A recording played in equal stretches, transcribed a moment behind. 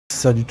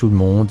Salut tout le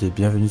monde et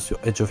bienvenue sur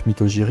Age of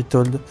Mythology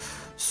Retold.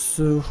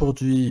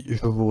 Aujourd'hui,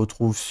 je vous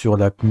retrouve sur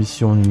la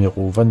mission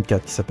numéro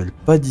 24 qui s'appelle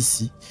Pas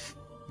d'ici.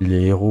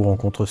 Les héros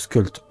rencontrent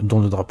Chute, dont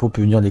le drapeau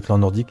peut unir les clans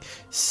nordiques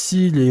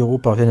si les héros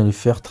parviennent à lui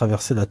faire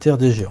traverser la terre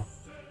des géants.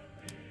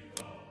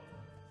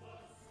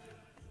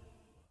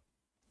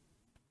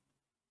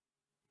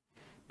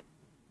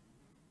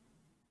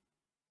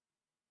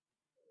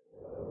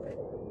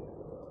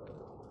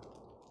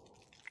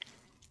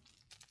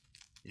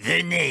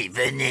 Venez,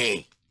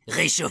 venez.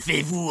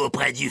 Réchauffez-vous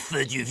auprès du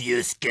feu du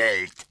vieux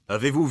Chute.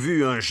 Avez-vous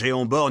vu un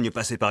géant borgne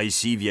passer par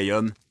ici, vieil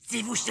homme?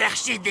 Si vous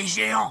cherchez des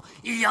géants,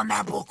 il y en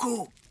a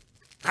beaucoup.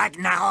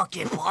 Ragnarok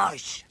est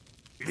proche.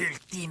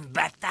 L'ultime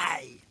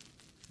bataille.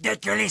 Dès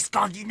que les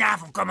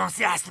Scandinaves ont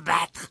commencé à se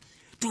battre,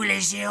 tous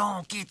les géants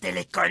ont quitté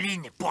les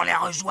collines pour les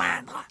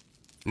rejoindre.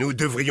 Nous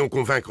devrions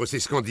convaincre ces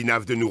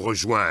Scandinaves de nous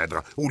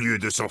rejoindre, au lieu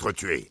de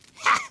s'entretuer.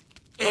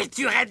 Ils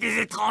tueraient des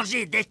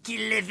étrangers dès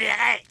qu'ils les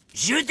verraient.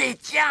 Je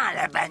détiens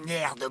la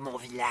bannière de mon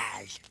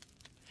village.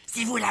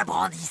 Si vous la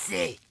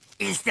brandissez,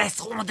 ils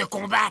cesseront de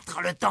combattre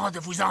le temps de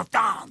vous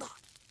entendre.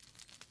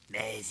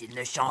 Mais ils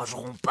ne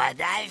changeront pas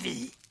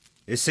d'avis.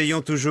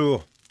 Essayons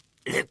toujours.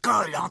 Le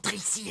col entre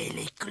ici et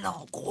les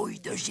clans grouille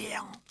de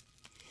géants.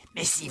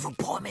 Mais si vous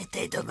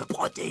promettez de me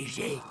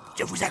protéger,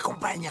 je vous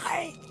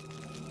accompagnerai.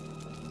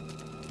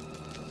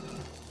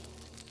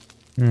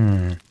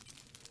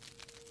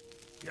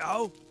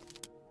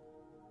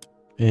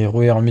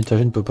 Héros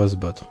ermitagé ne peut pas se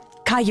battre.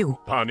 Caillou.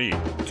 Pani,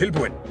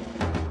 Tilbuin.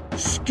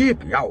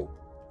 Skip Yao.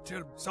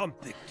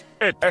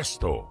 et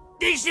esto.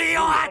 Des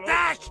géants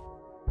attaquent!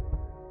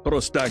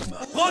 Prostagma.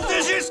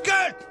 Protégez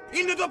Chute!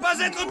 Il ne doit pas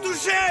être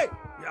touché!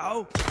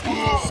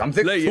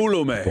 Something.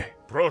 Fulome.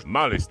 Pros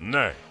malis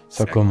ne.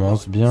 Ça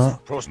commence bien.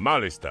 Pros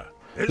malista.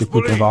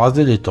 Écoute, on va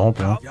raser les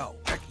temples. Hein.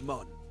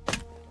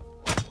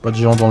 Pas de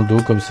géants dans le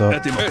dos comme ça.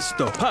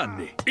 Esto.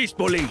 Panni.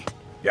 Ispoli.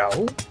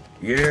 Yao.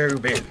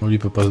 Yerbil. On lui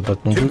peut pas se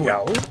battre non plus.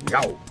 Yao.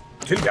 Yao.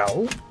 Til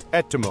Yao.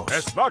 Etmos.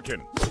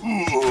 Esvaken.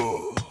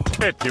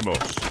 Etimos.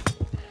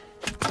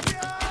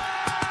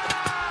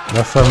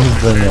 La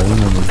fameuse bannière,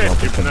 oui, non, mais je me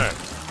rappelle pas. Etimne.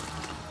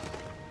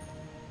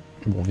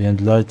 Bon, on vient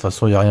de là, et de toute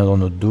façon, il n'y a rien dans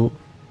notre dos.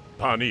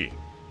 Pani.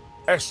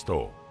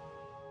 Esto.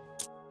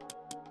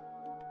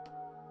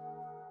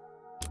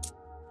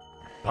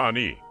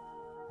 Pani.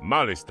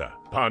 Malista.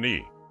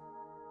 Pani.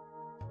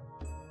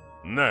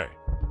 Ne.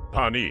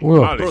 Pani.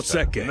 Oula. Malista.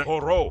 Prosecche. Ne.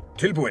 Oro.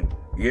 Tilbuin.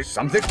 Yes,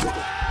 something.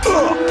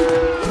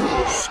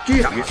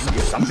 Skip.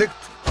 Yes, something.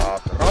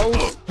 Atrau.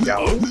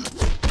 Yao.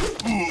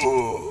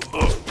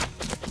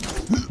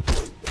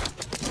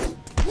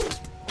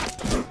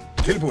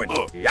 Tilbuin.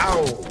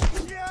 Yao.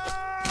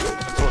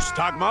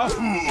 Prostagma.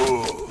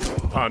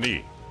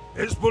 Pani.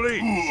 Espoli.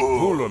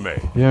 Vulome.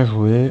 Bien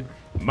joué.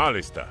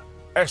 Malista.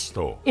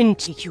 Esto.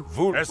 Inticu.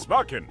 Vul.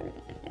 Esvaken.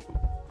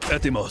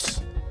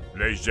 Etimos.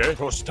 Leje.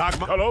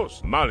 Prostagma.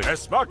 Kalos. Malis.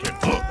 Esvaken.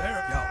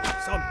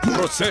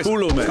 Proces.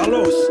 Fulome.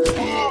 Kalos.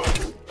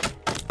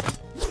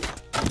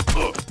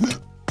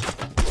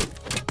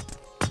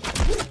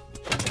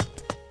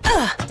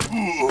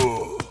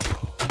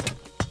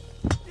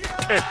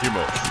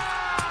 Etimos.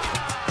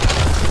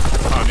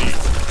 Pani.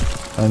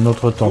 Un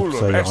autre temple,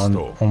 ça ira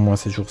en moins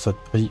 7 jours, ça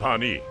te prie.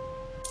 Pani.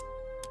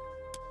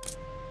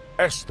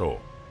 Esto.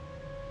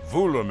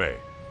 Volume.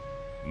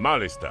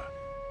 Malista.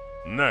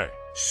 Ne.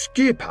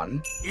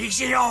 Skipan. Les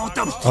géants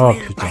ont obstrué Oh,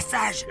 le putain.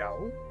 passage.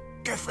 Yao.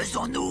 Que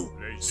faisons-nous?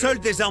 Seules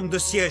des armes de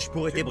siège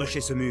pourraient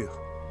ébrécher ce mur.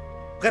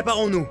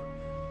 Préparons-nous.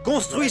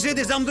 Construisez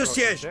des armes de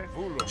siège.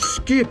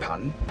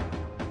 Skipan.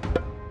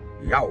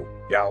 Yao.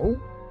 Yao.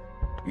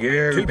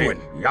 Yerbil.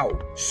 Yao.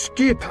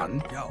 Skipan.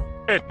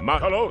 Et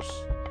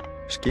Makalos.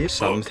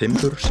 Skipan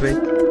timbursveit.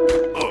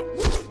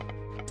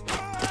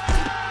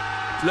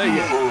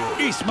 Leie.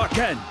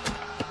 Ismaken.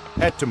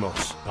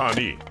 Etmos.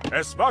 Pani.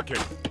 Esvaken.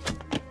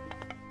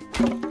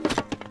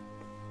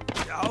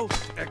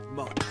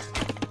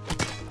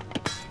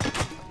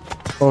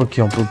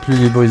 Ok, on peut plus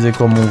les briser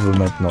comme on veut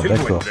maintenant,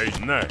 d'accord.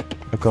 Leje. Ne.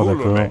 D'accord,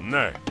 d'accord. Volume.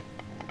 Ne.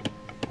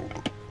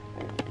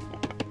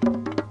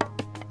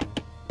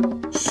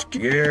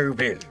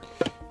 Skirbil.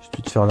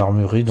 Suffit de faire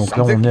l'armurerie, donc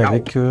là on est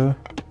avec...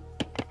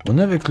 On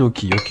est avec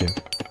Loki, ok.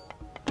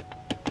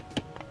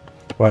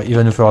 Ouais, il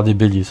va nous falloir des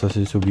béliers, ça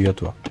c'est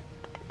obligatoire.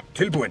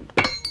 Tilbuin.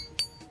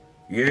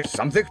 Yes,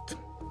 something.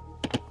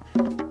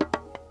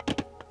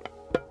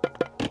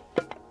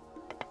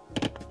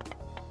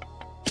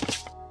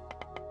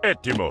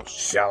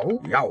 Etimos.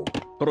 Yao. Yao.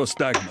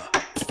 Prostagma.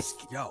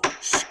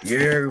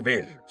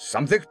 Skirbil.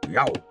 Something.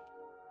 Yao.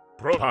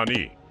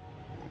 Pani.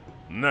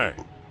 Ne.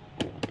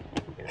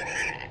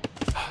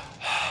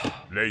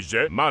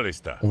 Leje.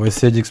 Malista. On va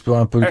essayer d'explorer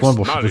un peu le coin,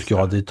 bon je suppose qu'il y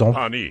aura des temples.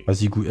 Pani.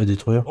 Vas-y, à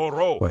détruire.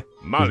 Oro. Ouais,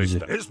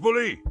 Malista.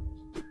 Espoli.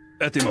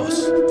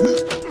 Etimos.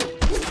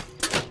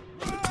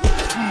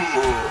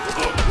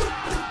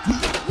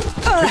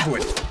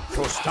 Tilbuin.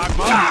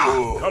 Prostagma.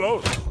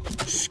 Kalos.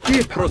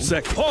 Skipan.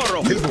 Prosec.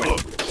 Horo. Tilbuin.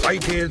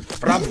 Fightil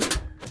fram.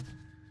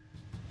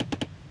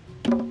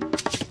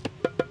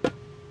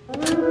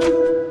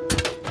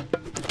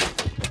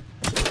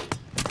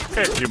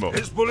 Etimo.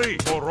 Hezbollah.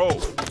 Oro.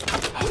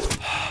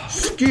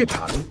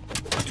 Skipan.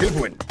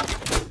 Tilbuin.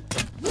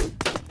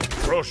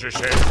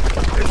 Proceshe.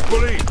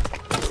 Hezbollah.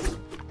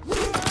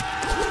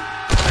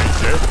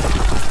 Leje.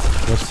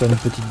 On va se faire une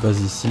petite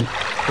base ici.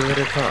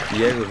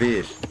 Ég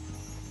vil.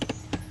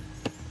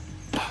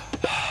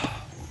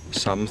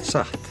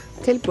 Samsagt.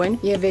 Tilbúin,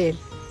 ég vil.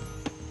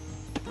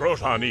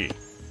 Prothani.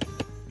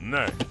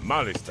 Ne.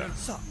 Malista.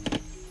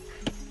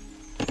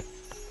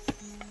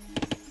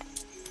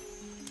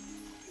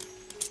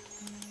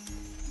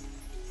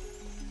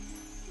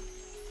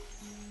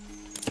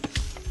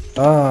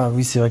 Ah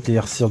oui, c'est vrai que les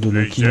hercires de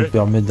Loki nous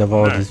permettent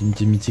d'avoir des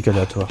unités mythiques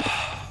aléatoires.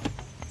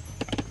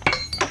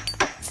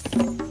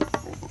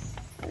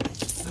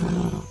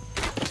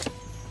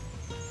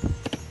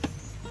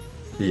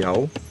 Já.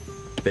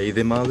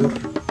 Veiðimaður.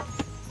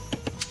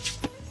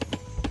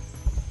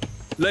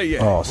 Leje.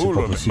 Oh, c'est pas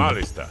Vulum possible.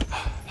 Malista.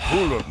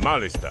 Vulum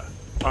Malista.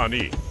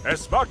 Pani.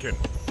 Esvaken.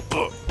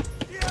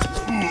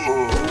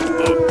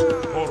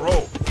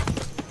 Oro.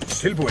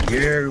 Tilbuin.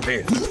 Ég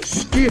vil.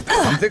 Skip.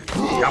 Samþykkt.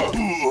 Já.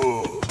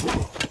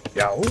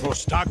 Já.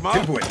 Prostagma.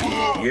 Tilbuin.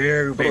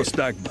 Ég vil.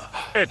 Prostagma.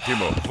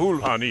 Etimo.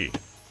 Vulhani.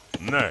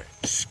 Ne.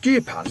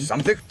 Skipan.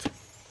 Samþykkt.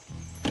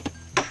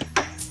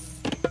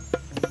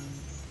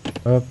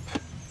 Hop.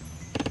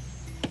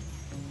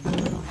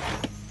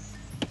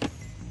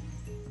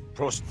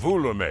 Prost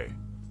Volume.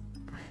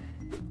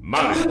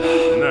 Malista.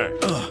 Ne.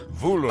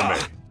 Volume.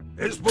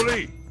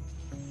 Hezbollah.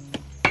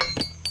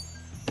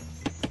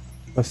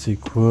 Ah, c'est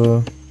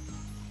quoi?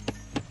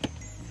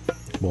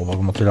 Bon, on va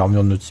augmenter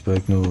l'armure de nos types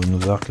avec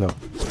nos arcs là.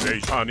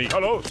 Lejani.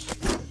 Kalos.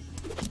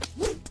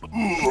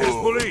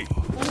 Hezbollah.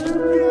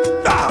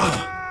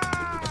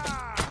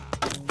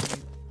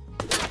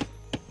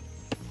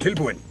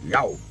 Tilbuin.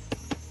 Já.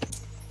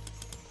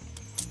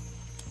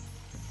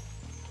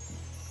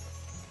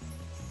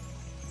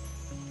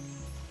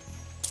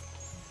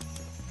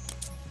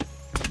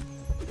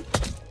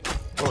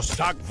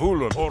 Prostag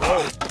Vulum.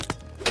 Oro.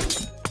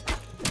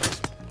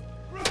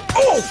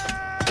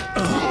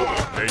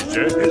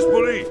 Leje.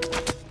 Hezbollah.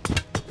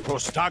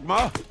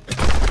 Prostagma.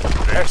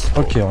 Est.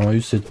 Ok, on a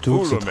eu cette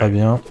tour, c'est très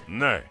bien.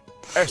 Ne.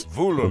 Est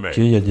Volume. Ok,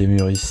 il y a des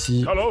murs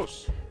ici.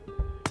 Kalos.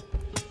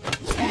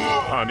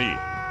 Pani.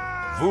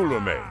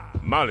 Volume.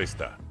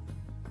 Malista.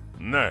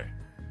 Ne.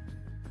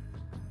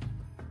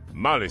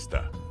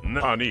 Malista. Ne.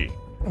 Pani.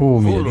 Oh,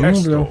 mais il y a du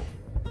monde là.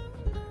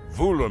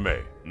 Volume.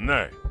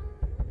 Ne.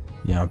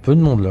 Il y a un peu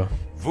de monde là.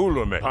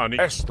 Volume. Pani.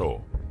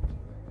 Esto.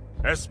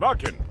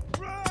 Esbaken.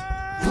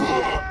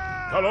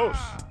 Kalos.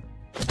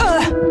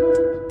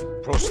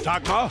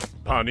 Prostagma.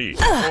 Pani.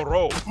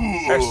 Oro.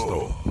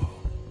 Esto.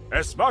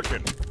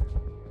 Esbaken.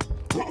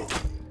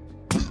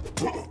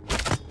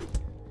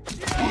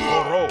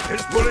 Oro.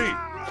 Hezbollah.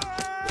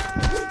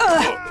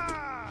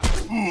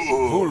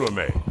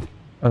 Volume.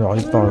 Alors,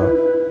 il part là.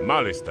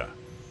 Malista.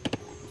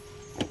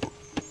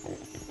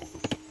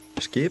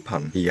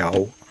 Skipan. Já.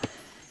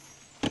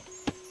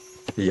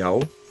 Já.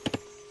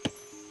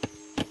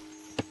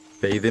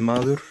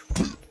 Veiðimaður.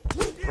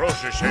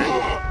 Proceshe.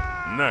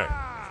 Ne.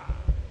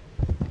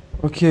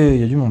 Ok, il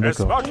y a du monde,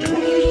 d'accord. Esbaken.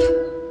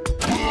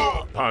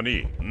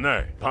 Pani.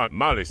 Ne. Pan.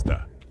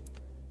 Malista.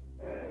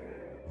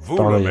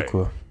 Par là, il y a Volume.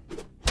 quoi?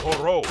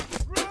 Oro.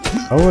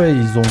 Ah ouais,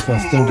 ils ont fait un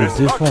système de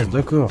défense,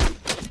 d'accord.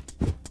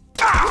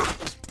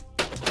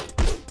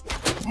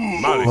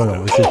 Malista. Voilà, on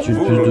va essayer de tuer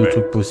le plus de Volume.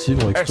 trucs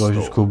possible, on va explorer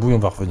jusqu'au bout et on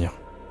va revenir.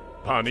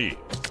 Pani.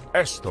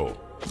 Esto.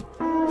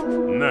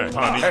 Ne.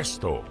 Pani.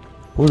 Esto.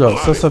 Oh là,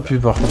 ça pue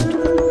par contre.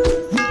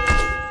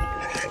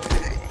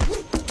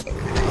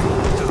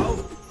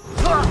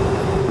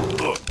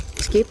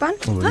 Skipan,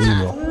 Oh bah, il est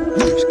mort.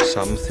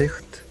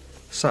 Samþykkt.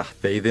 Satt.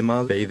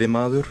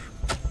 Veiðimaður.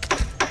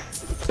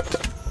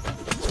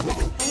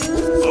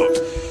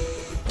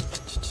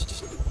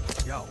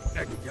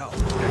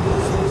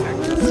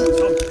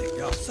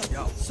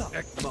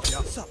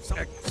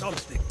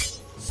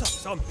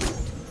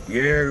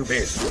 Ég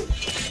vil.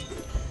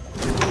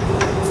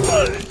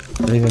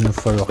 Là, il va nous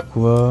falloir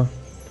quoi?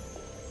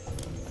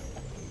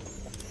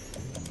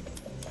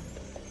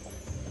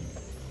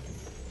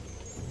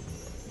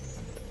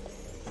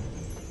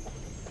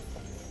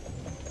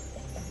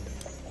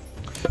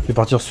 Je vais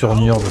partir sur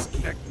Njord.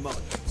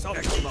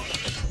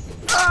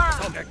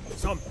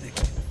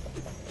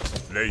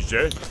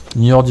 Leje.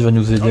 Njord, il va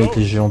nous aider avec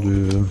les géants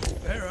de...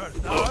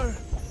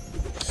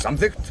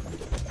 Samþykkt.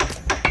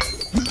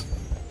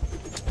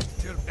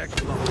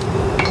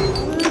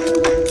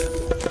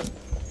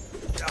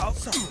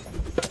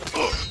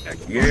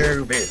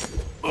 Ég vil.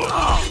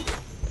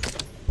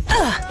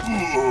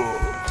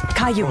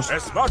 Kaju,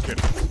 Esbaken.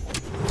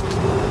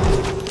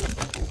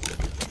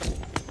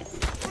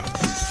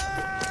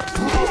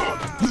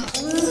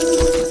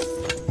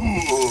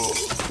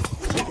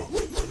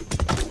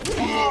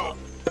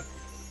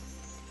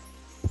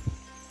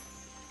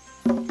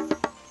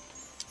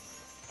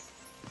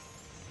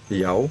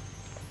 Já.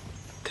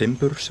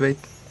 Timbursveinn.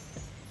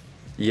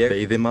 Ég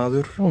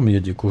veiðimaður. Oh, mais il y a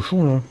des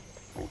cochons là.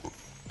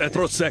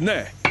 Etrotsek.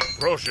 Ne.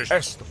 Proceshe.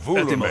 Est.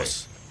 Volume.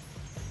 Etimos.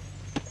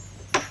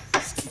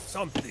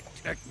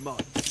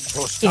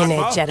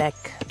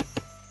 Energetic.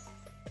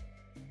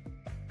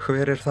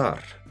 Hver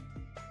þar?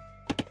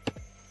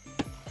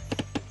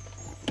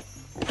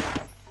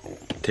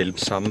 Til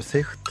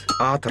samþykkt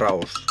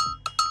atrás.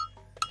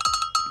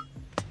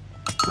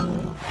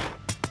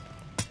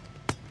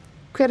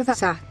 Hver það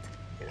satt?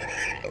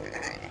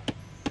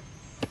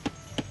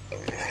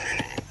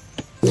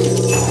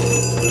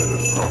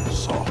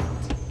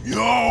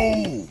 Yo!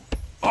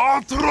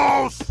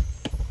 Atros!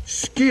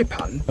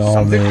 Skipan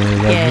Non mais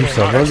la vue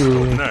ça va le...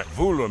 Ne,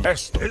 vulum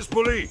est.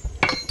 Espoli.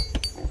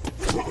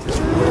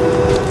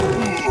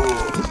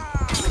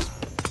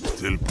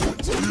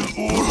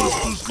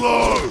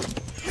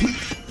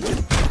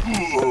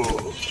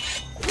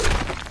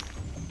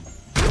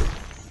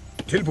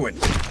 tilbúin.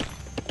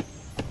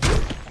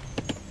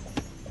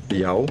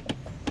 Já.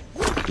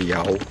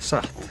 Já,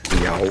 satt.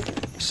 Já,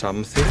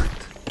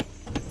 samþykkt.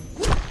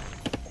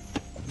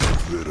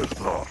 Hver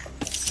þar?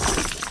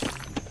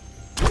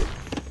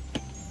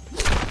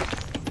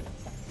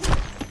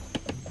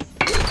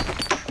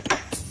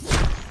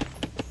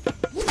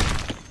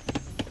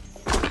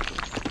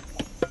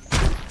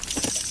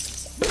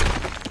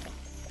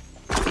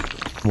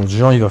 Bon,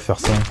 Jean il va faire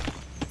ça.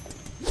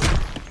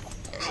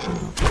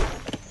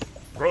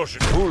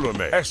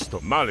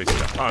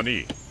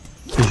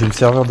 Et je vais me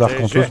servir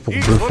d'Arcantos pour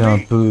buffer un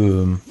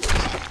peu...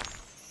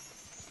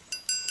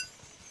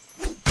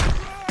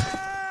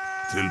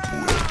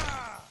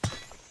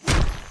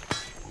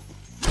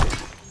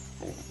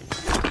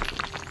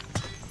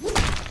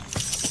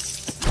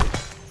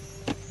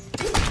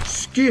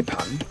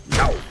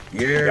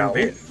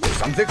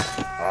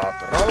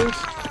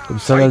 Comme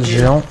ça là le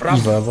géant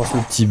il va avoir ce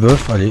petit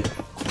buff, allez,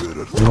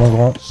 le long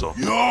grand.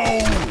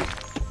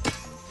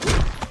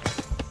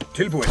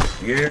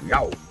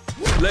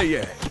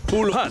 Leie,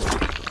 pulhan.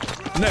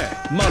 Ne,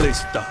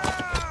 malista.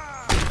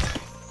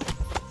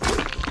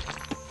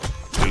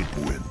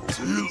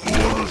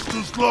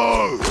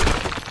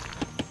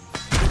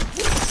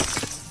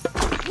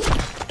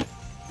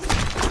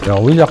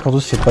 Alors oui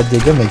l'Arcantos fait pas de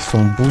dégâts mais avec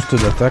son boost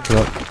d'attaque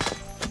là.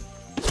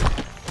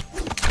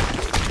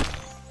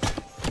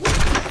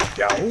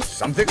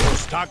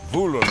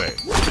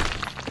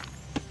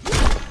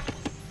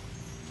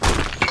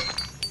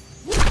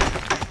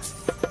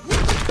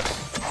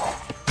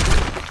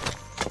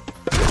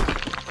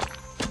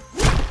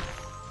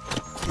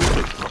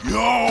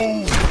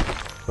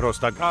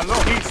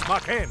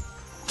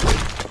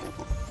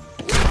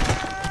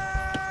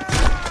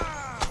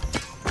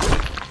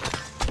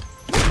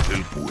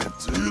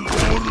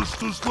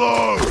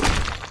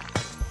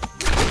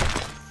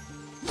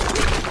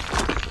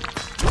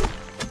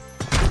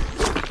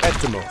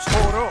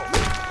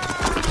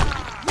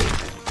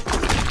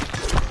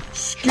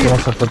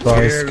 Commence à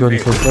préparer ce qu'il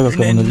faut faire parce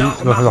qu'à mon avis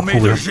il va falloir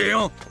courir.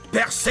 Géant,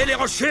 percez les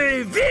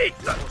rochers,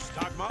 vite!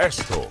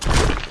 Esto.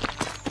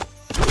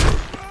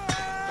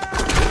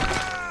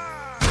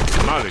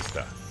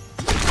 Malista.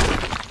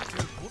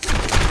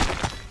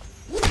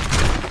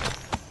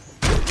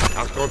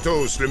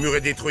 Arcantos, le mur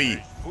est détruit,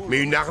 mais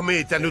une armée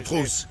est à nos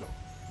trousses.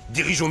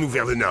 Dirigeons-nous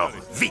vers le nord,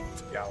 vite!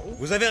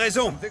 Vous avez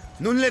raison,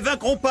 nous ne les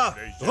vaincrons pas.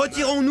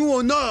 Retirons-nous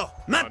au nord,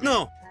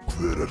 maintenant!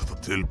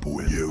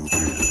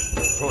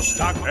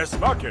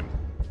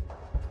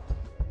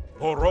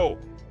 Poro.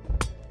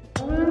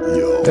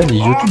 Eh, les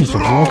Yotus ils sont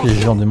plus grands que les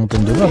géants des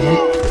montagnes de lave. Hein.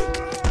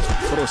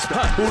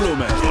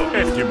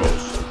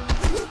 Eskimos.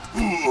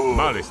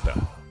 Malista.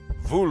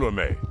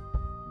 Volume.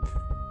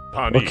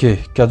 Pani. Ok,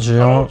 4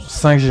 géants,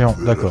 5 géants,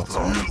 d'accord.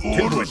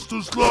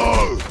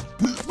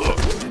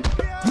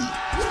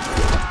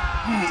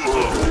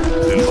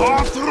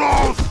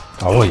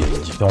 Ah ouais, il y a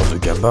une différence de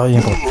gabarit.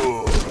 Hein,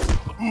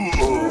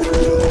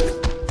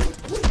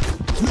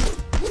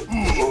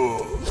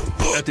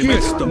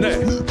 Etimesto. Ne.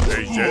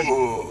 Leige.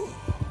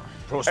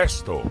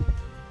 Esto.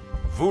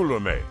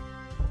 Volume.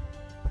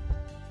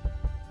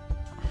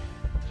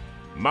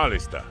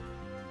 Malista.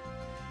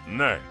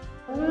 Ne.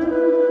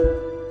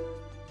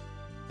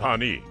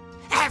 Pani.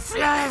 Un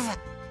fleuve!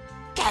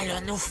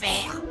 Qu'allons-nous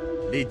faire?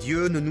 Les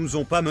dieux ne nous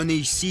ont pas menés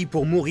ici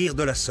pour mourir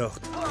de la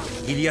sorte.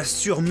 Il y a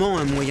sûrement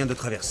un moyen de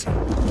traverser.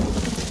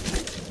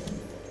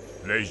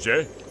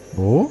 Leige.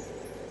 Oh.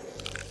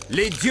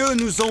 Les dieux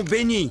nous ont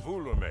bénis.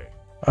 Volume.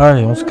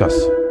 Allez, on se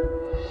casse.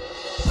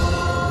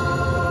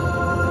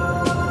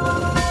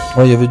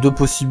 Ouais, il y avait deux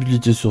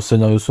possibilités sur le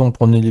scénario. Soit on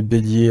prenait les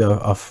béliers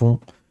à fond,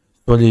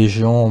 soit les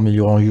géants en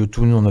améliorant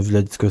Yotun. On a vu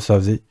là ce que ça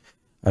faisait.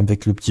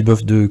 Avec le petit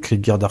buff de cri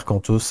de guerre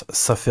d'Arcantos,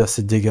 ça fait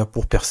assez de dégâts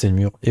pour percer le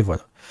mur. Et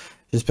voilà.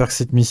 J'espère que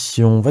cette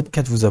mission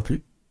 24 vous a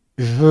plu.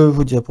 Je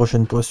vous dis à la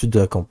prochaine pour la suite de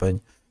la campagne.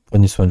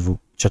 Prenez soin de vous.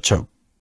 Ciao, ciao.